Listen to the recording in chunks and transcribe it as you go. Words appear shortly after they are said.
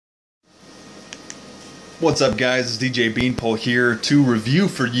What's up, guys? It's DJ Beanpole here to review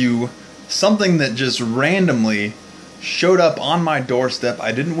for you something that just randomly showed up on my doorstep.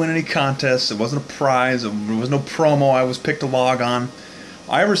 I didn't win any contests, it wasn't a prize, there was no promo I was picked to log on.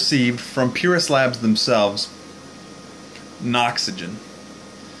 I received from PURUS Labs themselves NOXYGEN,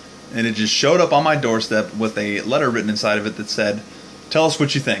 and it just showed up on my doorstep with a letter written inside of it that said, "Tell us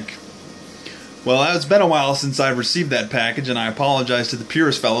what you think." Well, it's been a while since I've received that package, and I apologize to the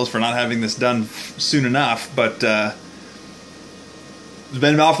PURUS fellows for not having this done soon enough, but it's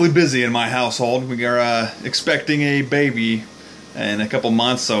been awfully busy in my household. We are expecting a baby in a couple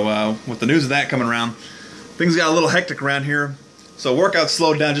months, so with the news of that coming around, things got a little hectic around here. So workout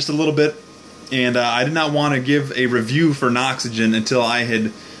slowed down just a little bit, and I did not want to give a review for NOXYGEN until I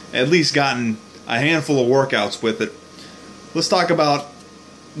had at least gotten a handful of workouts with it. Let's talk about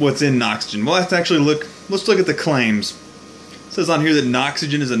what's in NOXYGEN. Well, let's look at the claims. It says on here that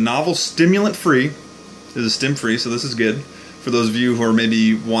NOXYGEN is a novel stimulant-free. It is stim-free, so this is good for those of you who are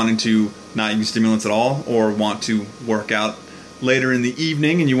maybe wanting to not use stimulants at all, or want to work out later in the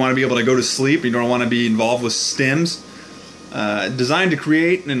evening and you want to be able to go to sleep, you don't want to be involved with stims. Designed to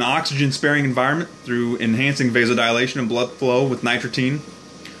create an oxygen-sparing environment through enhancing vasodilation and blood flow with nitratine,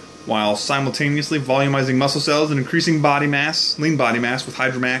 while simultaneously volumizing muscle cells and increasing body mass, lean body mass, with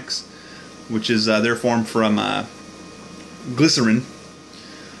Hydromax, which is their form from glycerin.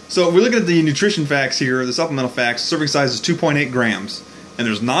 So we're looking at the nutrition facts here, the supplemental facts. Serving size is 2.8 grams, and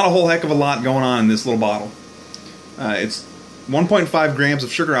there's not a whole heck of a lot going on in this little bottle. It's 1.5 grams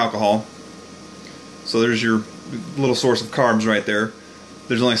of sugar alcohol, so there's your little source of carbs right there.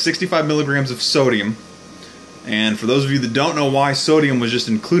 There's only 65 milligrams of sodium. And for those of you that don't know why sodium was just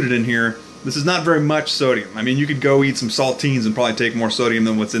included in here, this is not very much sodium. I mean, you could go eat some saltines and probably take more sodium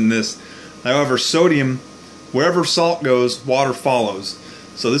than what's in this. However, sodium, wherever salt goes, water follows.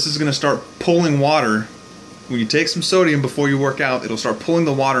 So this is going to start pulling water. When you take some sodium before you work out, it'll start pulling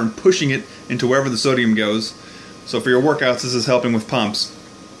the water and pushing it into wherever the sodium goes. So for your workouts, this is helping with pumps.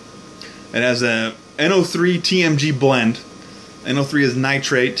 It has a NO3 TMG blend. NO3 is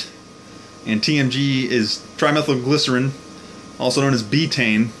nitrate, and TMG is trimethylglycerin, also known as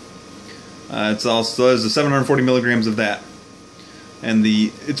betaine. There's 740 milligrams of that. And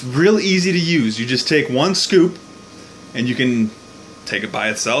it's real easy to use. You just take one scoop, and you can take it by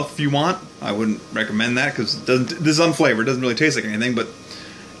itself if you want. I wouldn't recommend that because this is unflavored. It doesn't really taste like anything, but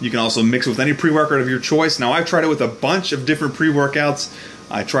you can also mix it with any pre-workout of your choice. Now, I've tried it with a bunch of different pre-workouts.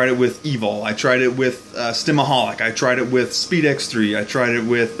 I tried it with Evol. I tried it with Stimaholic. I tried it with Speed X3. I tried it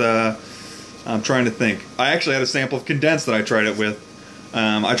with I'm trying to think. I actually had a sample of condensed that I tried it with.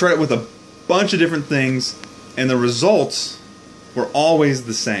 I tried it with a bunch of different things, and the results were always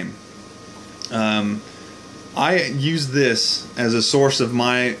the same. I use this as a source of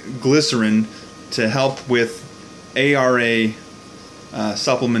my glycerin to help with ARA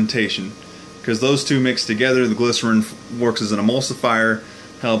supplementation, because those two mixed together, the glycerin works as an emulsifier,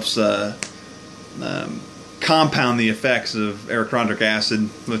 helps compound the effects of arachidonic acid,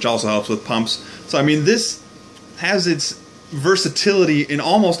 which also helps with pumps. So I mean, this has its versatility in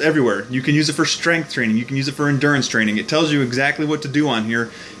almost everywhere. You can use it for strength training, you can use it for endurance training. It tells you exactly what to do on here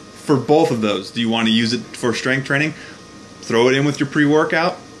for both of those. Do you want to use it for strength training? Throw it in with your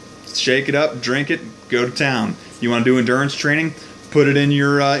pre-workout, shake it up, drink it, go to town. You want to do endurance training? Put it in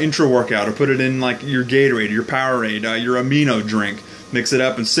your intra workout, or put it in like your Gatorade, your Powerade, your amino drink. Mix it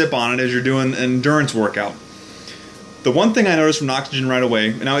up and sip on it as you're doing an endurance workout. The one thing I noticed from NOXYGEN right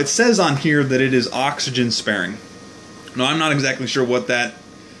away, now it says on here that it is oxygen sparing. Now, I'm not exactly sure what that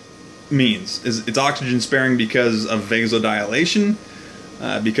means. It's oxygen sparing because of vasodilation,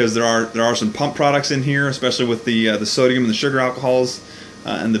 because there are some pump products in here, especially with the sodium and the sugar alcohols,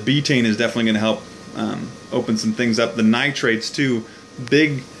 and the betaine is definitely going to help open some things up. The nitrates too,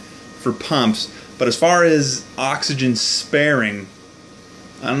 big for pumps. But as far as oxygen sparing,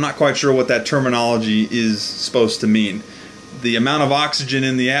 I'm not quite sure what that terminology is supposed to mean. The amount of oxygen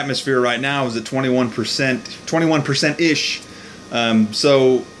in the atmosphere right now is at 21%-ish.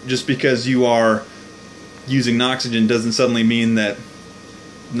 So just because you are using NOXYGEN doesn't suddenly mean that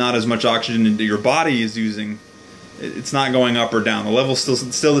not as much oxygen your body is using. It's not going up or down. The level's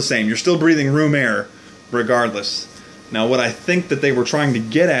still the same. You're still breathing room air regardless. Now, what I think that they were trying to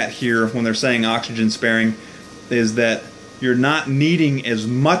get at here when they're saying oxygen sparing is that you're not needing as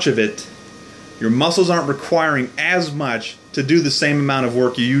much of it. Your muscles aren't requiring as much to do the same amount of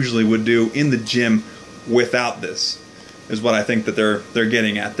work you usually would do in the gym without this, is what I think that they're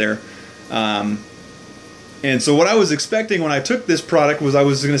getting at there. And so what I was expecting when I took this product was I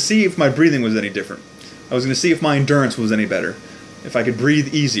was going to see if my breathing was any different. I was going to see if my endurance was any better. if I could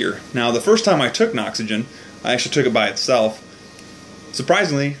breathe easier. Now, the first time I took Noxygen, I actually took it by itself.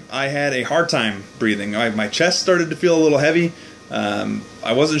 Surprisingly, I had a hard time breathing. My chest started to feel a little heavy.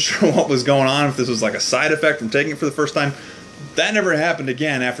 I wasn't sure what was going on, if this was like a side effect from taking it for the first time. That never happened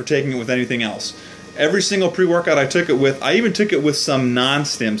again after taking it with anything else. Every single pre-workout I took it with, I even took it with some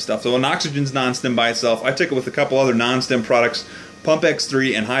non-stim stuff. So Noxygen's non-stim by itself. I took it with a couple other non-stim products, Pump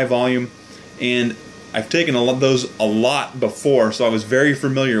X3 and High Volume, and I've taken those a lot before, so I was very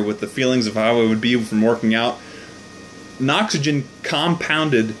familiar with the feelings of how it would be from working out. Noxygen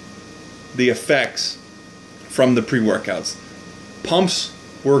compounded the effects from the pre-workouts. Pumps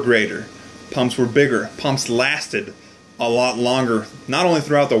were greater. Pumps were bigger. Pumps lasted a lot longer, not only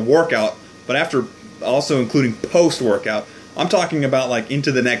throughout the workout, but after, also including post-workout. I'm talking about like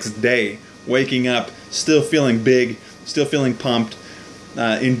into the next day, waking up, still feeling big, still feeling pumped.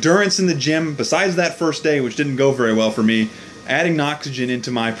 Endurance in the gym, besides that first day, which didn't go very well for me, adding Noxygen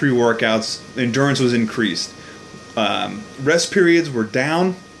into my pre-workouts, endurance was increased. Rest periods were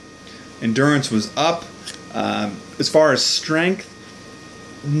down, endurance was up. As far as strength,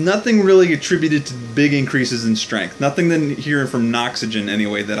 nothing really attributed to big increases in strength. Nothing that here from Noxygen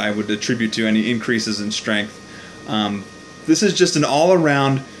anyway that I would attribute to any increases in strength. This is just an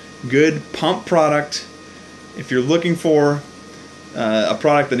all-around good pump product. If you're looking for a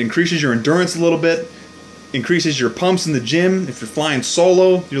product that increases your endurance a little bit, increases your pumps in the gym, if you're flying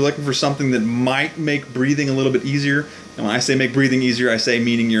solo, you're looking for something that might make breathing a little bit easier. And when I say make breathing easier, I say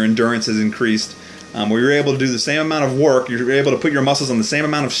meaning your endurance has increased. Where you're able to do the same amount of work, you're able to put your muscles on the same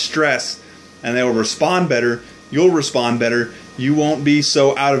amount of stress, and they will respond better. You'll respond better. You won't be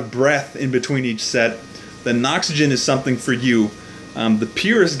so out of breath in between each set. Then Noxygen is something for you. The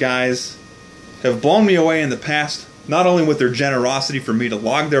PURUS guys have blown me away in the past, not only with their generosity for me to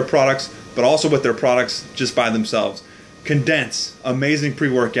log their products, but also with their products just by themselves. Condense, amazing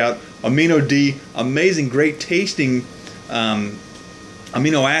pre-workout. Amino D, amazing, great tasting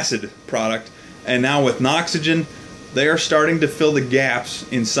amino acid product. And now with Noxygen, they are starting to fill the gaps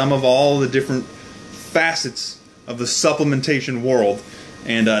in some of all the different facets of the supplementation world.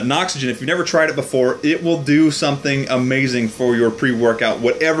 And Noxygen, if you've never tried it before, it will do something amazing for your pre-workout,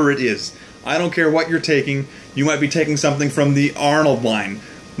 whatever it is. I don't care what you're taking. You might be taking something from the Arnold line,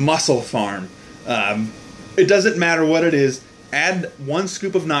 Muscle Farm. It doesn't matter what it is. Add 1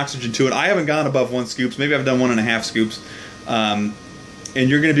 scoop of Noxygen to it. I haven't gone above 1 scoop. Maybe I've done 1.5 scoops. And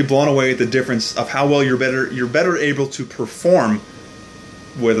you're going to be blown away at the difference of how well you're better able to perform,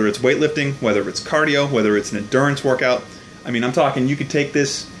 whether it's weightlifting, whether it's cardio, whether it's an endurance workout. I mean, I'm talking you could take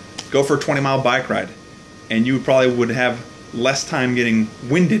this, go for a 20-mile bike ride, and you probably would have less time getting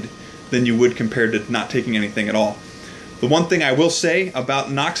winded than you would compared to not taking anything at all. The one thing I will say about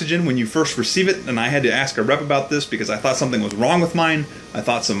Noxygen when you first receive it, and I had to ask a rep about this because I thought something was wrong with mine, I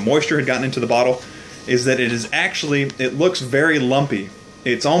thought some moisture had gotten into the bottle, is that it is actually, it looks very lumpy.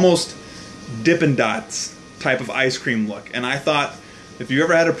 It's almost Dippin' Dots type of ice cream look. And I thought, if you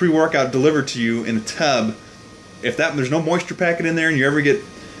ever had a pre-workout delivered to you in a tub, if there's no moisture packet in there and you ever get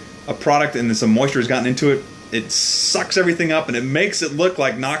a product and some moisture has gotten into it, it sucks everything up and it makes it look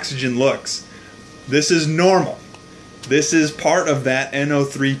like Noxygen looks. This is normal. This is part of that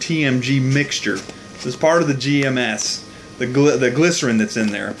NO3 TMG mixture. This is part of the GMS, the glycerin that's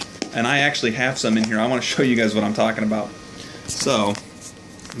in there. And I actually have some in here. I want to show you guys what I'm talking about. So,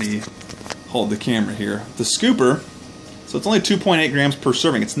 let me hold the camera here. The scooper, so it's only 2.8 grams per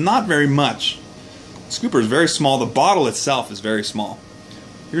serving. It's not very much. The scooper is very small. The bottle itself is very small.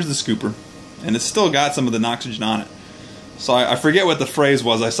 Here's the scooper, and it's still got some of the Noxygen on it. So I forget what the phrase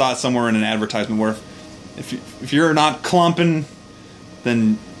was. I saw it somewhere in an advertisement where if you're not clumping,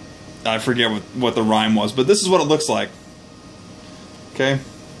 then I forget what the rhyme was. But this is what it looks like. Okay?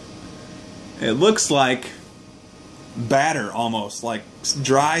 It looks like batter almost, like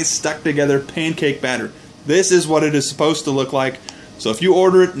dry, stuck together pancake batter. This is what it is supposed to look like. So if you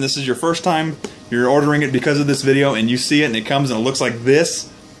order it and this is your first time, you're ordering it because of this video and you see it and it comes and it looks like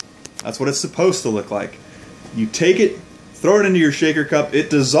this, that's what it's supposed to look like. You take it, throw it into your shaker cup, it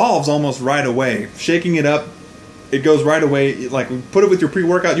dissolves almost right away. Shaking it up, it goes right away. Like, put it with your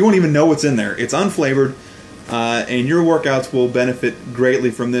pre-workout, you won't even know what's in there. It's unflavored, and your workouts will benefit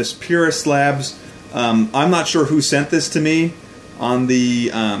greatly from this. PURUS Labs. I'm not sure who sent this to me on the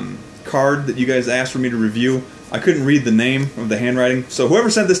card that you guys asked for me to review. I couldn't read the name of the handwriting. So whoever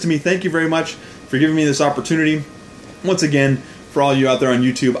sent this to me, thank you very much for giving me this opportunity. Once again, for all you out there on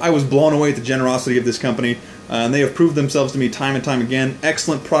YouTube, I was blown away at the generosity of this company. And they have proved themselves to me time and time again.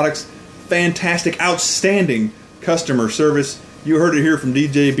 Excellent products, fantastic, outstanding customer service. You heard it here from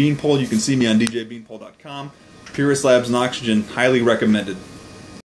DJ Beanpole. You can see me on djbeanpole.com. PURUS Labs NOXYGEN, highly recommended.